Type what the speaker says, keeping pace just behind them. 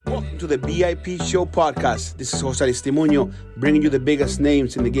to the VIP Show podcast. This is Jose Aristimuño, bringing you the biggest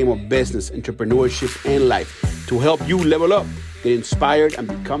names in the game of business, entrepreneurship, and life to help you level up, get inspired, and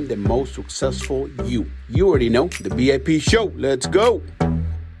become the most successful you. You already know, the VIP Show. Let's go.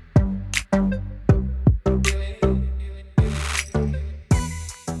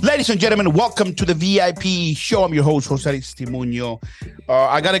 Ladies and gentlemen, welcome to the VIP Show. I'm your host, Jose Aristimuño.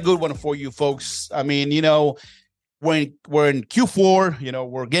 I got a good one for you folks. I mean, we're in Q4,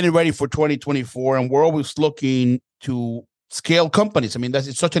 we're getting ready for 2024, and we're always looking to scale companies. I mean,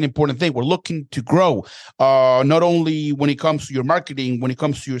 it's such an important thing. We're looking to grow, not only when it comes to your marketing, when it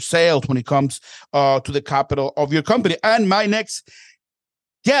comes to your sales, when it comes to the capital of your company. And my next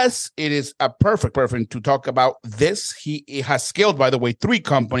guest, it is a perfect to talk about this. He has scaled, by the way, 3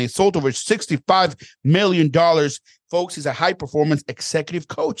 companies, sold over $65 million. Folks, he's a high-performance executive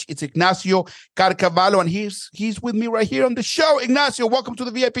coach. It's Ignacio Carcavallo, and he's with me right here on the show. Ignacio, welcome to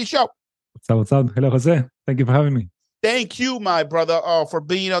the VIP Show. What's up? Hello, Jose. Thank you for having me. Thank you, my brother, for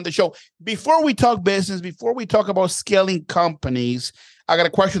being on the show. Before we talk business, before we talk about scaling companies, I got a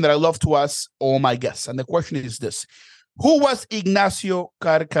question that I love to ask all my guests, and the question is this. Who was Ignacio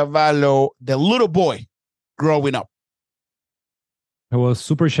Carcavallo, the little boy, growing up? I was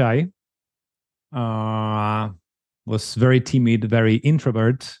super shy. Was very timid, very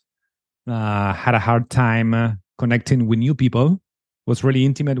introvert. Had a hard time connecting with new people. Was really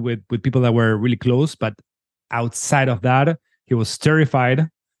intimate with people that were really close. But outside of that, he was terrified.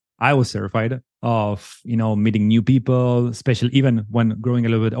 I was terrified of, meeting new people, especially even when growing a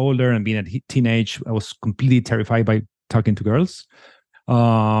little bit older and being a teenage. I was completely terrified by talking to girls.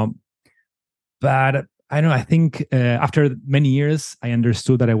 But I don't know, I think after many years, I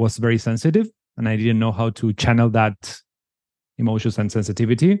understood that I was very sensitive and I didn't know how to channel that emotions and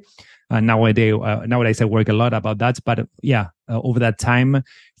sensitivity. And nowadays I work a lot about that. But over that time, it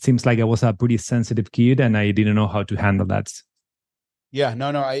seems like I was a pretty sensitive kid and I didn't know how to handle that. Yeah,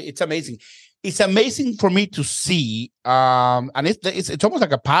 it's amazing. It's amazing for me to see, and it's almost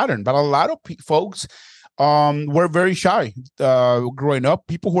like a pattern, but a lot of folks were very shy growing up.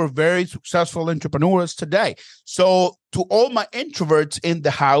 People who are very successful entrepreneurs today. So to all my introverts in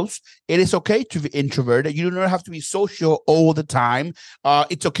the house, it is okay to be introverted. You do not have to be social all the time.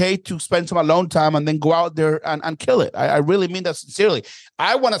 It's okay to spend some alone time and then go out there and kill it. I really mean that sincerely.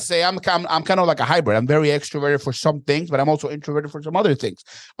 I want to say I'm kind of like a hybrid. I'm very extroverted for some things, but I'm also introverted for some other things.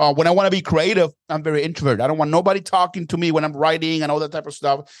 When I want to be creative, I'm very introverted. I don't want nobody talking to me when I'm writing and all that type of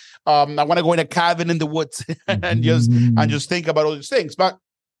stuff. I want to go in a cabin in the woods and just think about all these things. But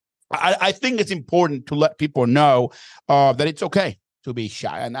I think it's important to let people know that it's okay to be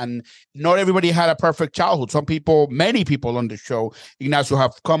shy. And not everybody had a perfect childhood. Many people on the show, Ignacio,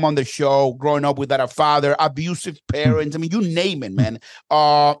 have come on the show growing up without a father, abusive parents. I mean, you name it, man.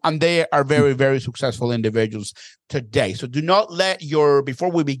 And they are very, very successful individuals today. So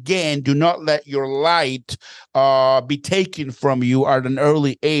before we begin, do not let your light be taken from you at an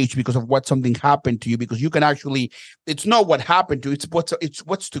early age because of something happened to you, because you can it's not what happened to you, it's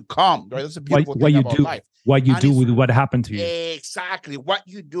what's to come, right? That's a beautiful thing about life. What you do with what happened to you. Exactly. What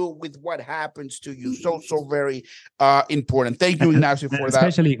you do with what happens to you. So very important. Thank you, Ignacio, for that.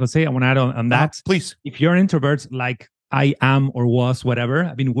 Especially, Jose, I want to add on that. Please. If you're an introvert, like I am or was, whatever,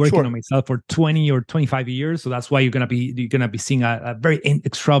 I've been working on myself for 20 or 25 years. So that's why you're gonna be seeing a very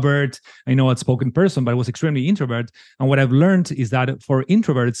extrovert, I know, outspoken person, but I was extremely introvert. And what I've learned is that for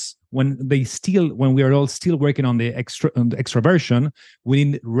introverts, when we are all still working on the extroversion, we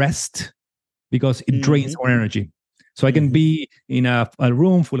need rest because it drains our energy. So I can be in a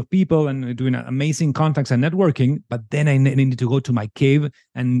room full of people and doing amazing contacts and networking, but then I need to go to my cave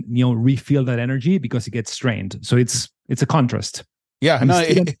and refill that energy because it gets strained. So it's a contrast. Yeah,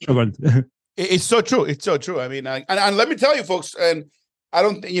 it's so true. It's so true. I mean, and let me tell you, folks, and I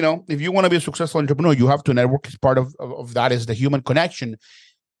don't, if you want to be a successful entrepreneur, you have to network. As part of that is the human connection.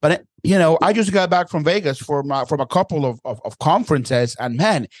 But, I just got back from Vegas from a couple of conferences, and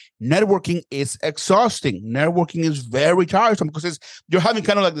man, networking is exhausting. Networking is very tiresome because you're having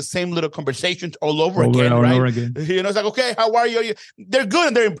kind of like the same little conversations all over again, right? It's like, okay, how are you? They're good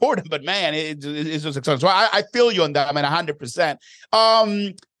and they're important, but man, it's just exhausting. So I feel you on that, 100%. How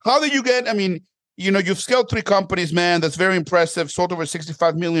did you get, you've scaled 3 companies, man. That's very impressive. Sold over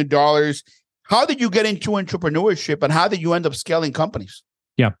 $65 million. How did you get into entrepreneurship and how did you end up scaling companies?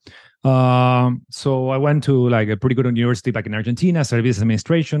 Yeah. So I went to like a pretty good university back in Argentina, studied business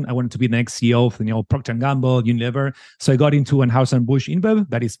administration. I wanted to be the next CEO of Procter & Gamble, Unilever. So I got into Anheuser-Busch InBev,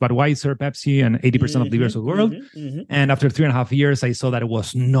 that is Budweiser, Pepsi, and 80% of the beers of the world. And after 3.5 years, I saw that I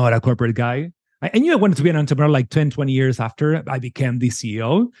was not a corporate guy. I knew I wanted to be an entrepreneur like 10, 20 years after I became the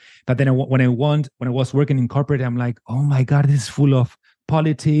CEO. But then when I was working in corporate, I'm like, oh my God, this is full of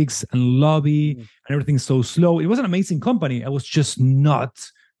politics and lobby and everything's so slow. It was an amazing company. I was just not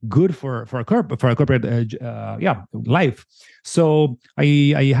good for a corporate life. So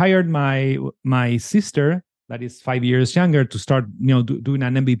I hired my sister that is 5 years younger to start doing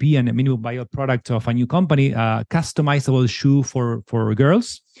an MVP and a minimum viable product of a new company, customizable shoe for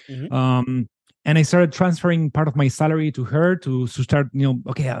girls. And I started transferring part of my salary to her to start,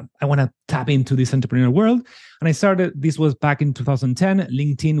 okay, I want to tap into this entrepreneurial world. And I started, this was back in 2010.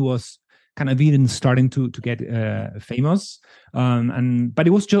 LinkedIn was kind of even starting to get famous. But it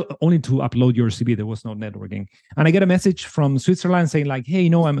was just only to upload your CV. There was no networking. And I get a message from Switzerland saying like, hey,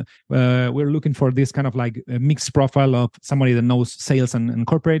 we're looking for this kind of like a mixed profile of somebody that knows sales and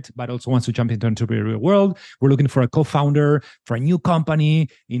corporate, but also wants to jump into entrepreneurial world. We're looking for a co-founder for a new company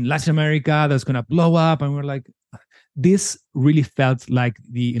in Latin America that's going to blow up. And we're like, this really felt like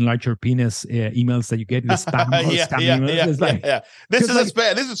the enlarge your penis emails that you get, the spam emails. It's like, This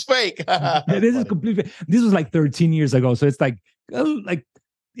is fake. This is completely. This was like 13 years ago, so it's like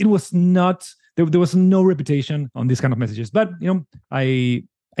it was not. There was no reputation on these kind of messages. But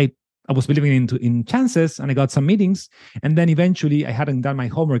I was believing in chances, and I got some meetings, and then eventually I hadn't done my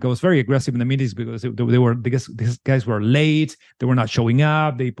homework. I was very aggressive in the meetings because these guys were late. They were not showing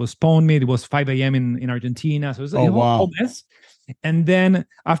up. They postponed me. It was 5 a.m. in Argentina, so it was a whole mess. And then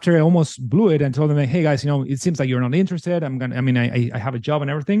after I almost blew it and told them, hey guys, it seems like you're not interested. I have a job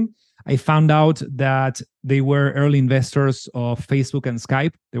and everything. I found out that they were early investors of Facebook and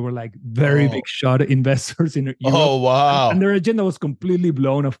Skype. They were like very big shot investors in Europe. Oh, wow. And their agenda was completely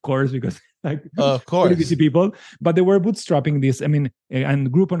blown, of course, because of course, pretty busy people. But they were bootstrapping this. And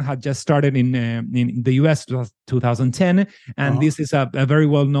Groupon had just started in the US 2010. And this is a very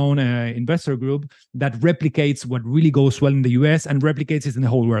well-known investor group that replicates what really goes well in the US and replicates it in the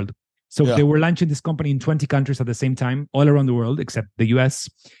whole world. So they were launching this company in 20 countries at the same time, all around the world, except the US.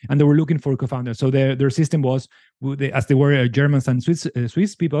 And they were looking for co-founders. So their system was, as they were Germans and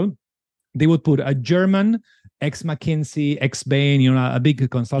Swiss people, they would put a German, ex-McKinsey, ex-Bain, a big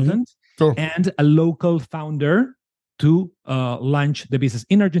consultant, and a local founder to launch the business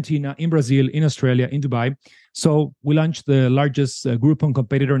in Argentina, in Brazil, in Australia, in Dubai. So we launched the largest Groupon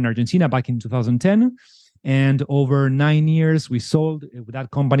competitor in Argentina back in 2010. And over 9 years, we sold with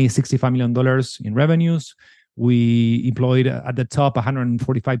that company $65 million in revenues. We employed at the top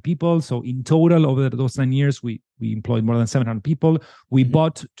 145 people. So in total, over those 9 years, we employed more than 700 people. We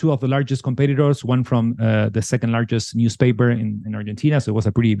bought two of the largest competitors, one from the second largest newspaper in Argentina. So it was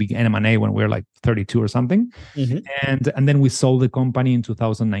a pretty big M&A when we were like 32 or something. And then we sold the company in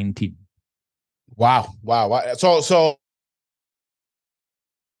 2019. Wow. So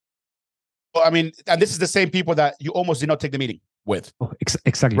and this is the same people that you almost did not take the meeting with. Oh,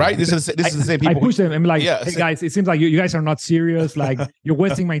 exactly. Right? This is the same people. I pushed them. I'm like, hey guys, it seems like you guys are not serious. Like you're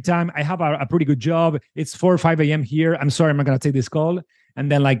wasting my time. I have a pretty good job. It's 4 or 5 a.m. here. I'm sorry, I'm not going to take this call. And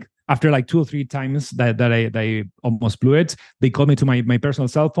then after 2 or 3 times that I almost blew it, they called me to my personal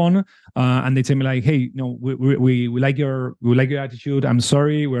cell phone and they tell me like, hey, we like your attitude. I'm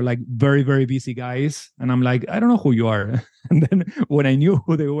sorry, we're like very, very busy guys. And I'm like, I don't know who you are. And then when I knew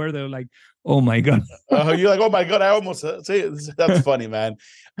who they were like, oh my God. You're like, oh my God, I almost say that's funny, man.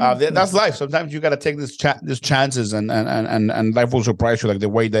 That's life. Sometimes you got to take these chances and life will surprise you like the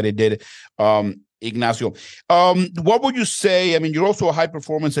way that it did. Ignacio, what would you say? You're also a high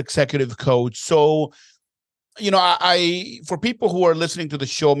performance executive coach. So, I for people who are listening to the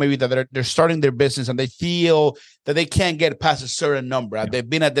show, maybe that they're starting their business and they feel that they can't get past a certain number. Yeah. They've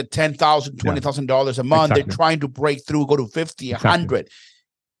been at the $10,000, $20,000 a month. Exactly. They're trying to break through, go to 50, 100.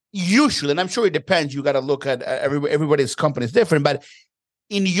 Usually, and I'm sure it depends. You got to look at everybody's company is different, but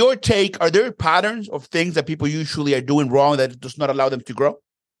in your take, are there patterns of things that people usually are doing wrong that does not allow them to grow?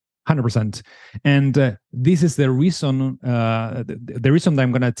 100%. And this is the reason, the reason that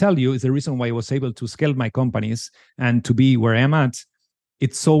I'm going to tell you is the reason why I was able to scale my companies and to be where I'm at.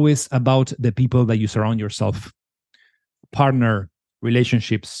 It's always about the people that you surround yourself. Partner,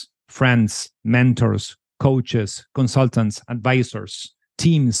 relationships, friends, mentors, coaches, consultants, advisors,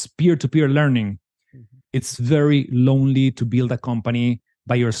 teams, peer-to-peer learning. It's very lonely to build a company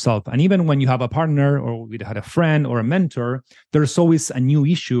by yourself. And even when you have a partner or you had a friend or a mentor, there's always a new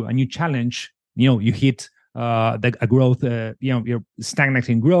issue, a new challenge. You hit a growth, you're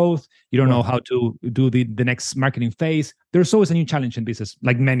stagnating growth. You don't know how to do the next marketing phase. There's always a new challenge in business,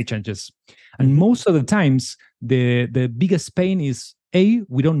 like many challenges. And most of the times, the biggest pain is,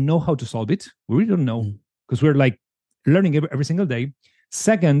 we don't know how to solve it. We really don't know because we're like learning every single day.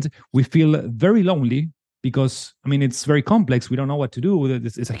 Second, we feel very lonely because, I mean, it's very complex. We don't know what to do.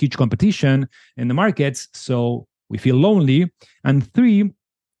 It's a huge competition in the markets. So we feel lonely. And three,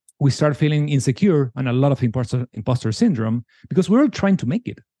 we start feeling insecure and a lot of imposter syndrome because we're all trying to make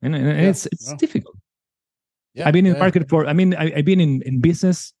it. And it's difficult. Yeah, I've been in the market for, I've been in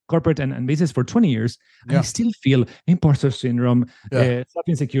business, corporate and business for 20 years. And I still feel imposter syndrome,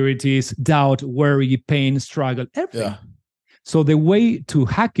 self-insecurities, doubt, worry, pain, struggle, everything. So the way to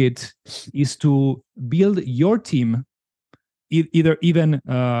hack it is to build your team, either even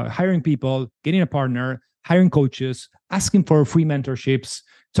hiring people, getting a partner, hiring coaches, asking for free mentorships,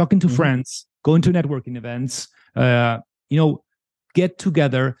 talking to friends, going to networking events, get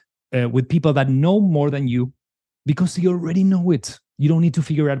together with people that know more than you, because you already know it. You don't need to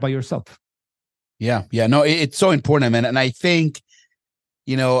figure it out by yourself. Yeah. No, it's so important, man. And I think,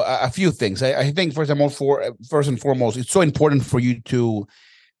 a few things. I think first and foremost, it's so important for you to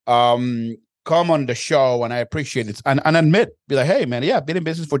come on the show, and I appreciate it, and be like, hey, man, I've been in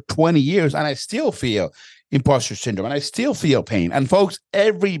business for 20 years, and I still feel imposter syndrome, and I still feel pain. And folks,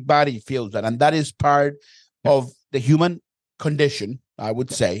 everybody feels that, and that is part of the human condition, I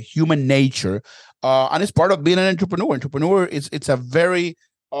would say, human nature, and it's part of being an entrepreneur. It's a very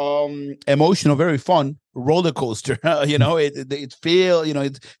emotional, very fun roller coaster. It's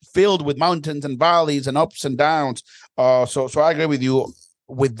filled with mountains and valleys and ups and downs. So I agree with you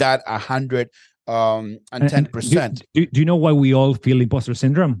with that 110%. Do you know why we all feel imposter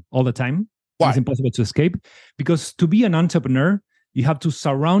syndrome all the time? Why? It's impossible to escape. Because to be an entrepreneur, you have to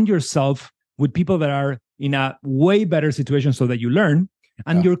surround yourself with people that are in a way better situation so that you learn.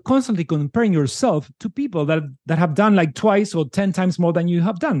 And you're constantly comparing yourself to people that have done like twice or 10 times more than you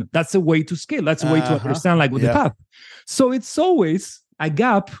have done. That's a way to scale. That's a way to understand the path. So it's always a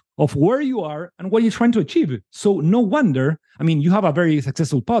gap of where you are and what you're trying to achieve. So no wonder, you have a very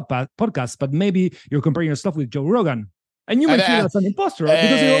successful podcast, but maybe you're comparing yourself with Joe Rogan. And you may feel as an imposter, right?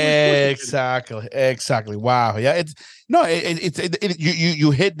 Because you're always exactly. Wow. Yeah.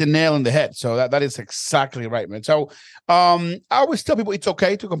 You hit the nail on the head. So that is exactly right, man. So I always tell people it's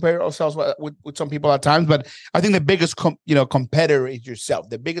okay to compare ourselves with some people at times, but I think the biggest competitor is yourself.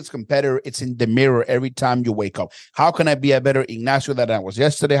 The biggest competitor, it's in the mirror every time you wake up. How can I be a better Ignacio than I was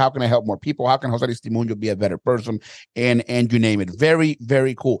yesterday? How can I help more people? How can Jose Aristimuño be a better person? And you name it. Very,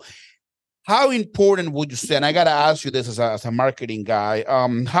 very cool. How important would you say, and I got to ask you this as a marketing guy,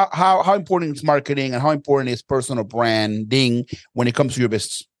 how important is marketing and how important is personal branding when it comes to your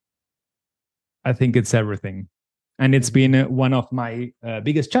business? I think it's everything. And it's been one of my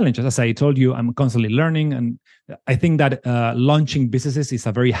biggest challenges. As I told you, I'm constantly learning. And I think that launching businesses is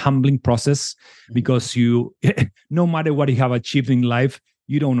a very humbling process because no matter what you have achieved in life,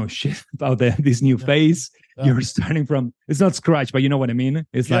 you don't know shit about this new phase. You're starting from, it's not scratch, but you know what I mean?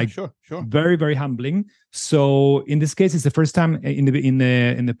 It's sure. Very, very humbling. So in this case, it's the first time in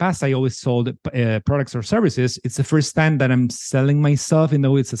the past, I always sold products or services. It's the first time that I'm selling myself, even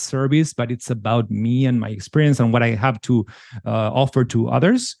though it's a service, but it's about me and my experience and what I have to offer to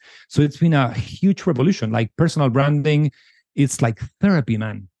others. So it's been a huge revolution. Like personal branding, it's like therapy,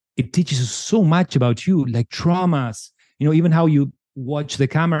 man. It teaches you so much about you, like traumas, even how you watch the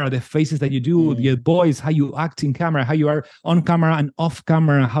camera, the faces that you do, your voice, how you act in camera, how you are on camera and off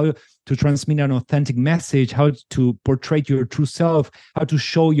camera, how to transmit an authentic message, how to portray your true self, how to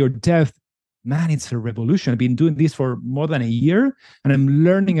show your depth. Man, it's a revolution. I've been doing this for more than a year and I'm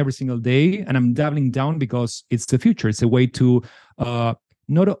learning every single day and I'm doubling down because it's the future. It's a way to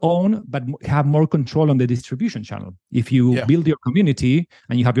not own, but have more control on the distribution channel. If you build your community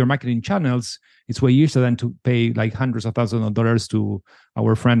and you have your marketing channels, it's way easier than to pay like hundreds of thousands of dollars to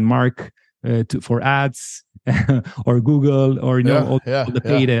our friend Mark for ads or Google or all the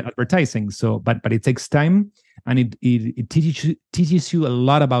paid advertising. So, but it takes time and it teaches you a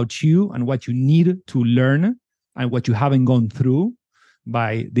lot about you and what you need to learn and what you haven't gone through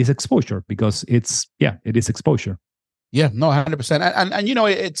by this exposure, because it is exposure. Yeah, no, 100%. And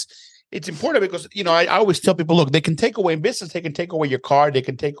it's important because, I always tell people, look, they can take away in business, they can take away your car, they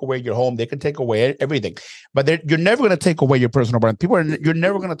can take away your home, they can take away everything. But you're never going to take away your personal brand. You're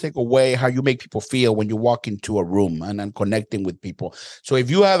never going to take away how you make people feel when you walk into a room and connecting with people. So if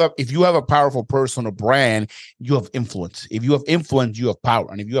you have a powerful personal brand, you have influence. If you have influence, you have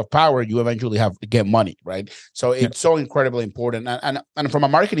power. And if you have power, you eventually get money, right? So it's so incredibly important. And from a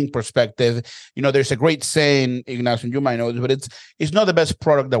marketing perspective, there's a great saying, Ignacio, you might know this, but it's not the best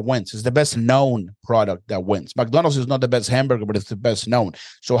product that wins. It's the best known product that wins. McDonald's is not the best hamburger, but it's the best known.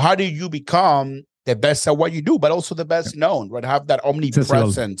 So how do you become the best at what you do, but also the best known, right? Have that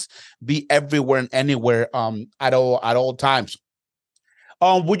omnipresence, be everywhere and anywhere at all times.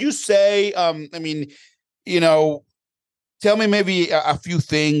 Would you say, I mean, tell me maybe a few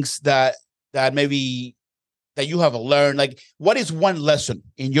things that maybe that you have learned. Like, what is one lesson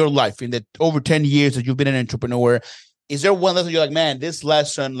in your life in the over 10 years that you've been an entrepreneur? Is there one lesson you're like, man, this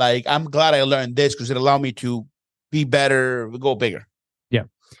lesson, like, I'm glad I learned this because it allowed me to be better, go bigger? Yeah.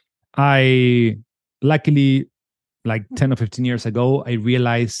 I luckily, like 10 or 15 years ago, I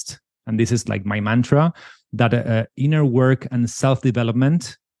realized, and this is like my mantra, that inner work and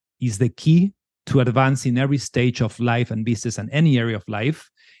self-development is the key to advance in every stage of life and business and any area of life.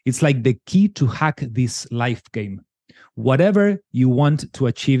 It's like the key to hack this life game. Whatever you want to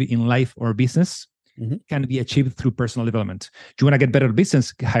achieve in life or business can be achieved through personal development. Do you want to get better at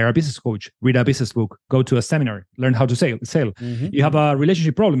business? Hire a business coach, read a business book, go to a seminar, learn how to sell. You have a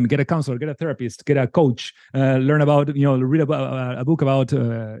relationship problem, get a counselor, get a therapist, get a coach, learn about, read a book about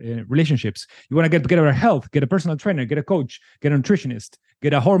relationships. You want to get better health, get a personal trainer, get a coach, get a nutritionist,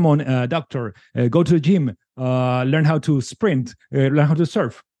 get a hormone doctor, go to the gym, learn how to sprint, learn how to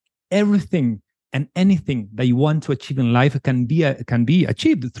surf. Everything and anything that you want to achieve in life can be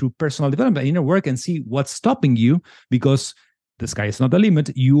achieved through personal development, inner work, and see what's stopping you, because the sky is not the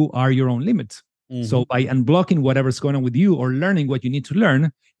limit. You are your own limit. So by unblocking whatever's going on with you or learning what you need to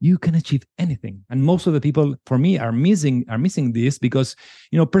learn, you can achieve anything. And most of the people, for me, are missing this because,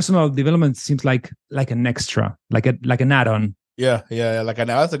 personal development seems like an extra, like an add-on. Yeah,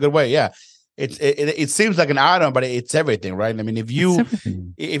 that's a good way. Yeah. It seems like an add-on, but it's everything, right? I mean, if you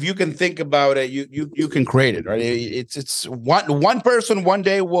can think about it, you can create it, right? It's one person one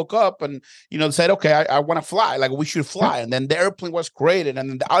day woke up and said, okay, I want to fly, like we should fly, and then the airplane was created, and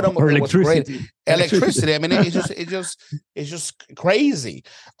then the automobile was created. Electricity. I mean, it's just crazy.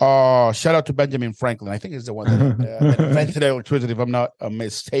 Shout out to Benjamin Franklin. I think he's the one that invented electricity, if I'm not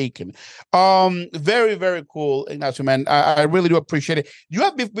mistaken. Very, very cool, Ignacio, man. I really do appreciate it. You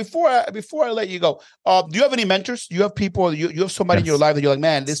have before I let you go, do you have any mentors? Do you have people? You have somebody in your life that you're like,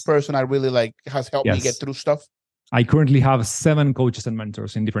 man, this person I really like has helped me get through stuff? I currently have 7 coaches and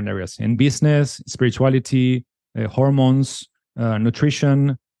mentors in different areas: in business, spirituality, hormones,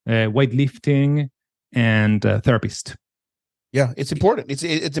 nutrition, weightlifting, and therapist. Yeah, it's important.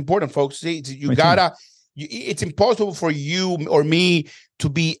 It's important, folks. See, it's impossible for you or me to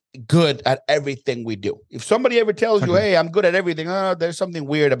be good at everything we do. If somebody ever tells you, hey, I'm good at everything, there's something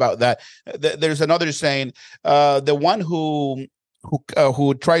weird about that. There's another saying, the one who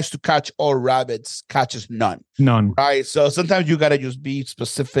tries to catch all rabbits catches none. Right? So sometimes you got to just be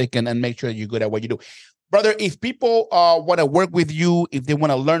specific and make sure that you're good at what you do. Brother, if people want to work with you, if they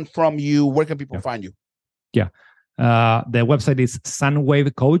want to learn from you, where can people find you? Yeah. The website is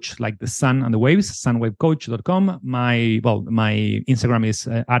Sunwave Coach, like the sun and the waves, sunwavecoach.com. My Instagram is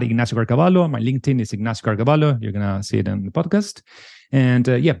at Ignacio Carcavallo. My LinkedIn is Ignacio Carcavallo. You're going to see it in the podcast. And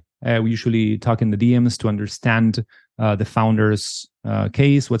we usually talk in the DMs to understand the founder's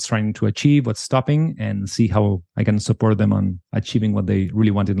case, what's trying to achieve, what's stopping, and see how I can support them on achieving what they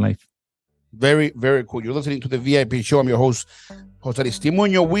really want in life. Very, very cool. You're listening to the VIP show. I'm your host, Jose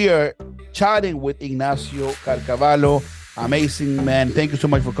Aristimuño. We are chatting with Ignacio Carcavallo. Amazing, man. Thank you so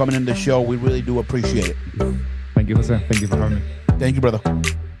much for coming in the show. We really do appreciate it. Thank you, Jose. Thank you for having me. Thank you, brother.